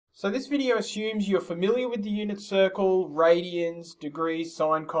So this video assumes you're familiar with the unit circle, radians, degrees,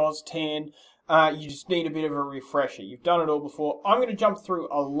 sine, cos, tan. You just need a bit of a refresher. You've done it all before. I'm going to jump through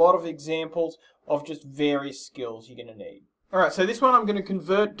a lot of examples of just various skills you're going to need. Alright, so this one I'm going to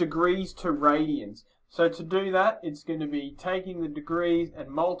convert degrees to radians. So to do that, it's going to be taking the degrees and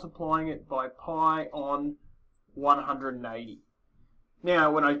multiplying it by pi on 180. Now,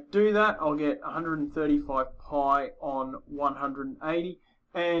 when I do that, I'll get 135 pi on 180.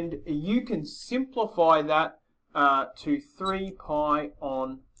 And you can simplify that to 3 pi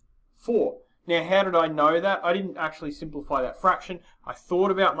on 4. Now, how did I know that? I didn't actually simplify that fraction. I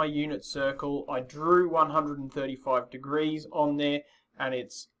thought about my unit circle. I drew 135 degrees on there, and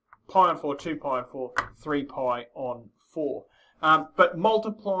it's pi on 4, 2 pi on 4, 3 pi on 4. But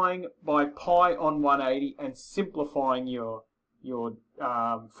multiplying by pi on 180 and simplifying your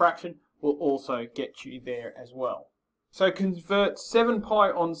fraction will also get you there as well. So convert 7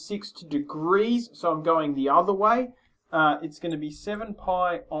 pi on 6 to degrees, so I'm going the other way. It's going to be 7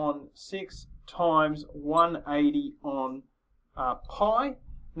 pi on 6 times 180 on pi.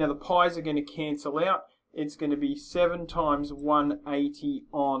 Now the pi's are going to cancel out. It's going to be 7 times 180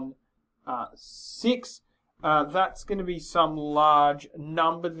 on 6. That's going to be some large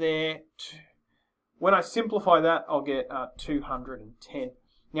number there. When I simplify that, I'll get 210.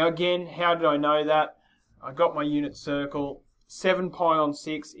 Now again, how did I know that? I got my unit circle. 7 pi on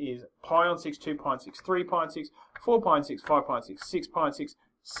 6 is pi on 6, 2 pi on 6, 3 pi on 6, 4 pi on 6, 5 pi on 6, 6 pi on 6,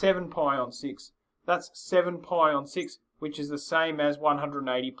 7 pi on 6. That's 7 pi on 6, which is the same as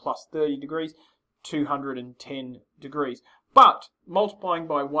 180 plus 30 degrees, 210 degrees. But multiplying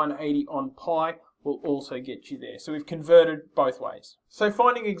by 180 on pi will also get you there. So we've converted both ways. So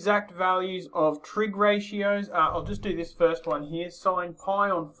finding exact values of trig ratios, I'll just do this first one here. Sine pi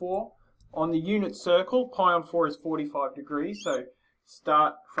on 4. On the unit circle, pi on 4 is 45 degrees, so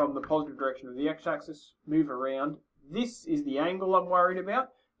start from the positive direction of the x-axis, move around. This is the angle I'm worried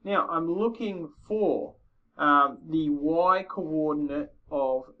about. Now, I'm looking for the y-coordinate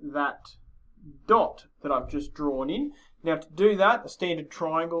of that dot that I've just drawn in. Now, to do that, a standard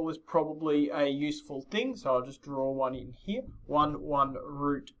triangle is probably a useful thing, so I'll just draw one in here, 1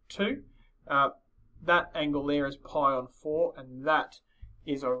 root 2. That angle there is pi on 4, and that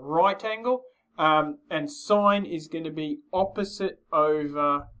is a right angle, and sine is going to be opposite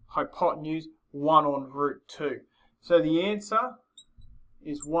over hypotenuse, 1 on root 2. So the answer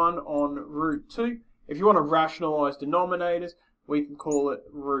is 1 on root 2. If you want to rationalize denominators, we can call it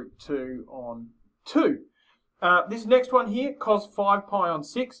root 2 on 2. This next one here, cos 5 pi on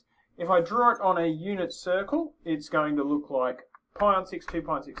 6. If I draw it on a unit circle, it's going to look like pi on 6, 2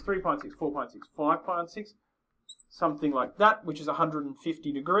 pi on 6, 3 pi on 6, 4 pi on 6, 5 pi on 6. Something like that, which is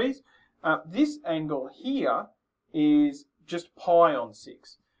 150 degrees. This angle here is just pi on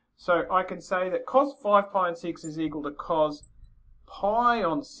 6. So I can say that cos 5 pi on 6 is equal to cos pi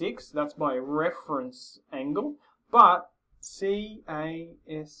on 6. That's my reference angle. But C-A-S-T,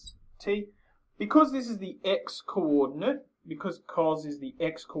 because this is the x-coordinate, because cos is the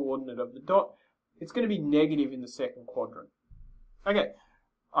x-coordinate of the dot, it's going to be negative in the second quadrant. Okay,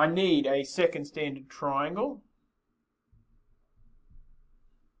 I need a second standard triangle.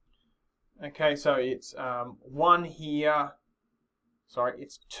 Okay, so it's 1 here, sorry,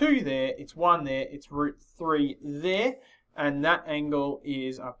 it's 2 there, it's 1 there, it's root 3 there, and that angle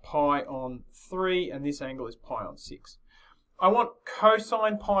is a pi on 3, and this angle is pi on 6. I want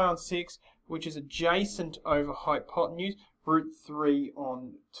cosine pi on 6, which is adjacent over hypotenuse, root 3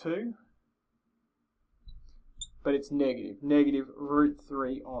 on 2, but it's negative root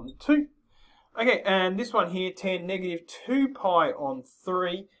 3 on 2. Okay, and this one here, tan negative 2 pi on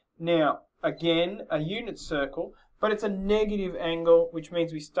 3. Now, again, a unit circle, but it's a negative angle, which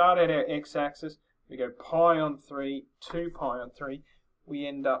means we start at our x-axis, we go pi on 3, 2 pi on 3, we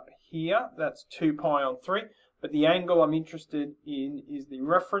end up here, that's 2 pi on 3, but the angle I'm interested in is the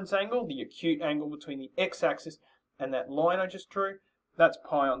reference angle, the acute angle between the x-axis and that line I just drew, that's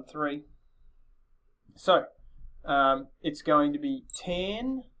pi on 3. So, it's going to be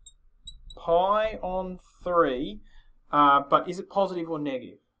tan pi on 3, but is it positive or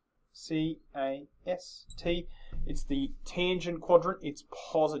negative? C-A-S-T. It's the tangent quadrant. It's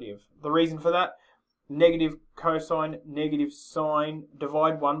positive. The reason for that, negative cosine, negative sine,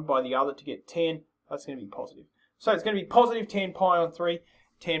 divide one by the other to get tan. That's going to be positive. So it's going to be positive tan pi on 3.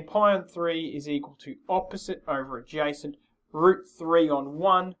 Tan pi on 3 is equal to opposite over adjacent, root 3 on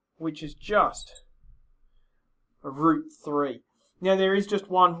 1, which is just root 3. Now there is just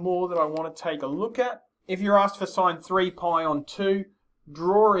one more that I want to take a look at. If you're asked for sine 3 pi on 2,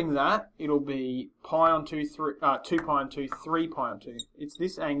 drawing that, it'll be pi on 2, 2 pi on 2, 3 pi on 2. It's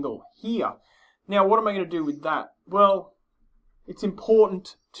this angle here. Now, what am I going to do with that? Well, it's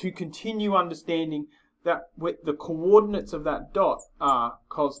important to continue understanding that the coordinates of that dot are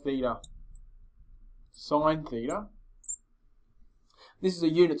cos theta, sine theta. This is a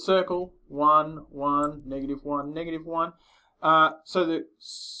unit circle, 1, 1, negative 1, negative 1. So the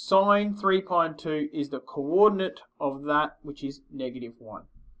sine 3 pi on 2 is the coordinate of that, which is negative 1.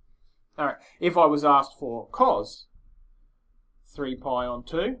 All right, if I was asked for cos 3 pi on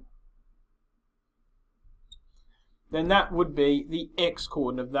 2, then that would be the x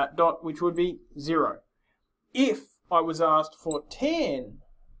coordinate of that dot, which would be 0. If I was asked for tan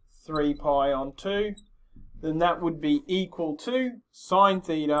 3 pi on 2, then that would be equal to sine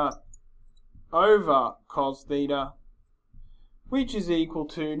theta over cos theta, which is equal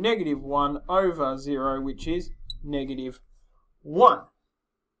to negative 1 over 0, which is negative 1.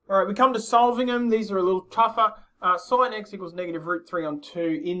 All right, we come to solving them. These are a little tougher. Sine x equals negative root 3 on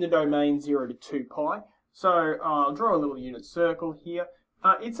 2 in the domain 0 to 2 pi. So I'll draw a little unit circle here.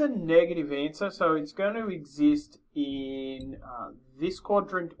 It's a negative answer, so it's going to exist in this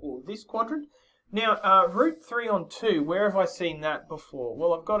quadrant or this quadrant. Now, root 3 on 2, where have I seen that before?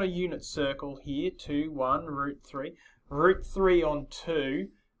 Well, I've got a unit circle here, 2, 1, root 3. Root 3 on 2,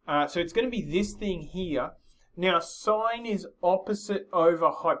 so it's going to be this thing here. Now, sine is opposite over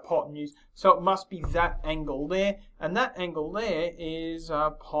hypotenuse, so it must be that angle there, and that angle there is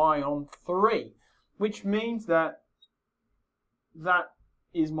pi on 3, which means that that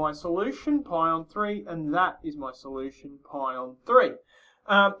is my solution, pi on 3, and that is my solution, pi on 3.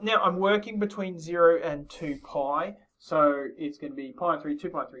 Now, I'm working between 0 and 2 pi, so it's going to be pi on 3, 2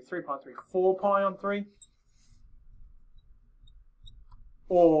 pi on 3, 3 pi on 3, 4 pi on 3,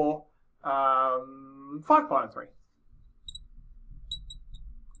 or 5 pi on 3.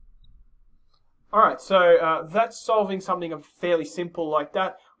 Alright, so that's solving something fairly simple like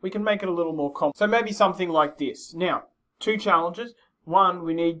that. We can make it a little more complex. So maybe something like this. Now, two challenges. One,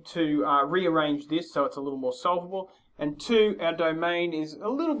 we need to rearrange this so it's a little more solvable. And two, our domain is a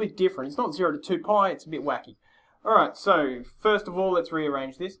little bit different. It's not 0 to 2 pi, it's a bit wacky. Alright, so first of all, let's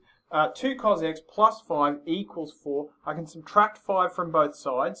rearrange this. 2 cos x plus 5 equals 4. I can subtract 5 from both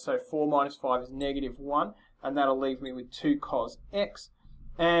sides, so 4 minus 5 is negative 1, and that'll leave me with 2 cos x.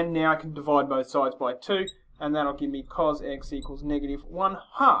 And now I can divide both sides by 2, and that'll give me cos x equals negative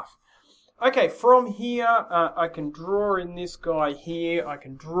 1/2. Okay, from here, I can draw in this guy here. I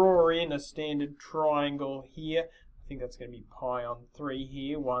can draw in a standard triangle here. I think that's going to be pi on 3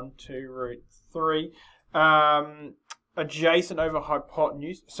 here, 1, 2, root 3. Adjacent over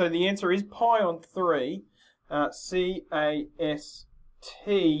hypotenuse. So the answer is pi on 3, C-A-S-T.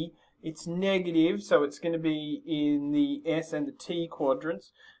 It's negative, so it's going to be in the S and the T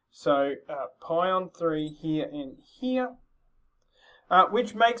quadrants. So pi on 3 here and here,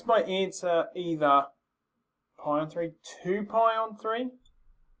 which makes my answer either pi on 3, 2 pi on 3,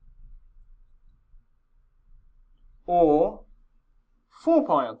 or 4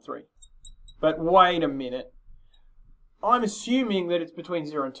 pi on 3. But wait a minute. I'm assuming that it's between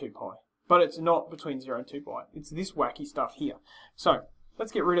 0 and 2 pi, but it's not between 0 and 2 pi. It's this wacky stuff here. So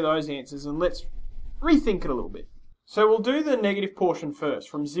let's get rid of those answers and let's rethink it a little bit. So we'll do the negative portion first,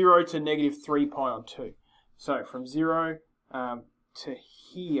 from 0 to negative 3 pi on 2. So from 0 to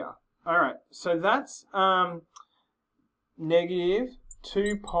here. Alright, so that's negative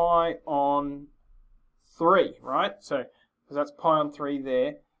 2 pi on 3, right? So, because that's pi on 3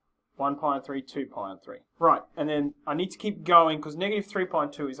 there. 1 pi on 3, 2 pi on 3. Right, and then I need to keep going because negative 3 pi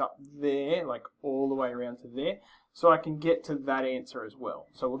on 2 is up there, like all the way around to there. So I can get to that answer as well.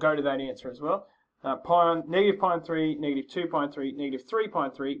 So we'll go to that answer as well. Negative pi on 3, negative 2 pi on 3, negative 3 pi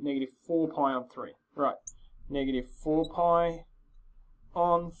on 3, negative 4 pi on 3. Right, negative 4 pi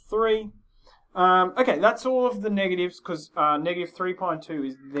on 3. Okay, that's all of the negatives because negative 3 pi on 2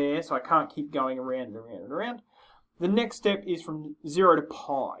 is there, so I can't keep going around and around and around. The next step is from 0 to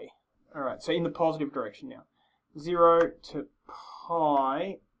pi. Alright, so in the positive direction now. 0 to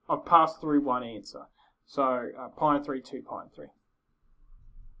pi, I've passed through one answer. So pi on 3, 2 pi on 3.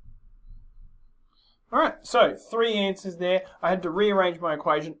 Alright, so 3 answers there. I had to rearrange my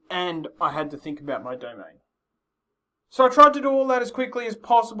equation and I had to think about my domain. So I tried to do all that as quickly as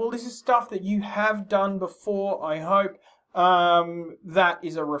possible. This is stuff that you have done before, I hope. That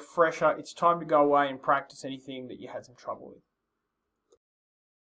is a refresher. It's time to go away and practice anything that you had some trouble with.